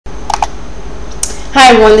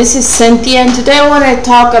Hi everyone, this is Cynthia, and today I want to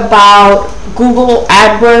talk about Google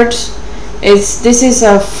AdWords. This is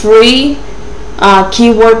a free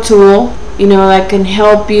keyword tool, that can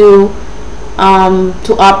help you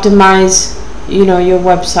to optimize, your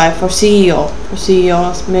website for SEO. For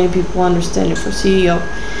SEO, as many people understand it, for SEO.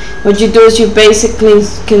 What you do is you basically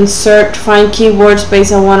can find keywords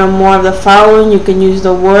based on one or more of the following. You can use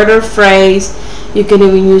the word or phrase. You can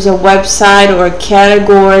even use a website or a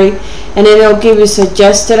category, and it'll give you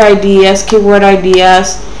suggested ideas, keyword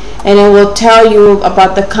ideas, and it will tell you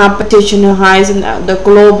about the competition, the highs, and the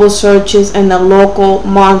global searches, and the local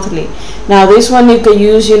monthly. Now this one you could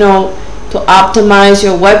use, to optimize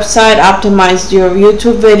your website, optimize your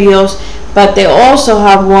YouTube videos, but they also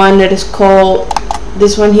have one that is called,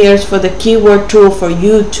 this one here is for the keyword tool for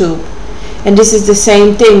YouTube, and this is the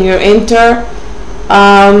same thing. You enter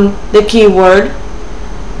the keyword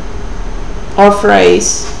or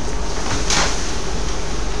phrase,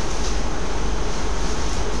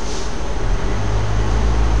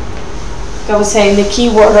 I was saying the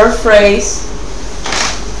keyword or phrase,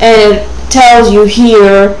 and it tells you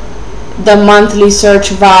here the monthly search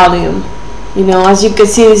volume. As you can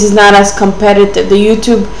see, this is not as competitive. The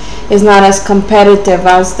YouTube is not as competitive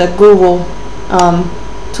as the Google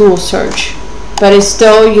tool search, but it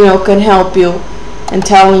still can help you in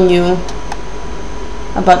telling you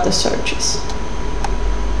about the searches.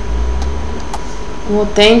 Well,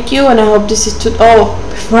 thank you, and I hope this is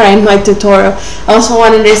before I end my tutorial, I also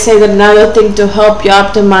wanted to say that another thing to help you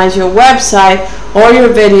optimize your website or your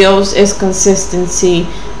videos is consistency.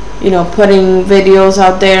 Putting videos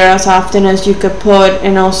out there as often as you could put,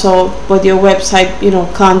 and also with your website,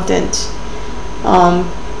 content,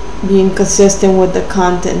 being consistent with the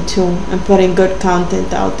content too, and putting good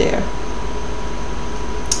content out there.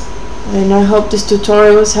 And I hope this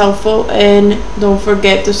tutorial was helpful, and don't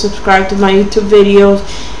forget to subscribe to my YouTube videos.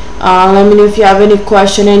 Let me know if you have any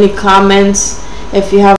question, any comments. If you have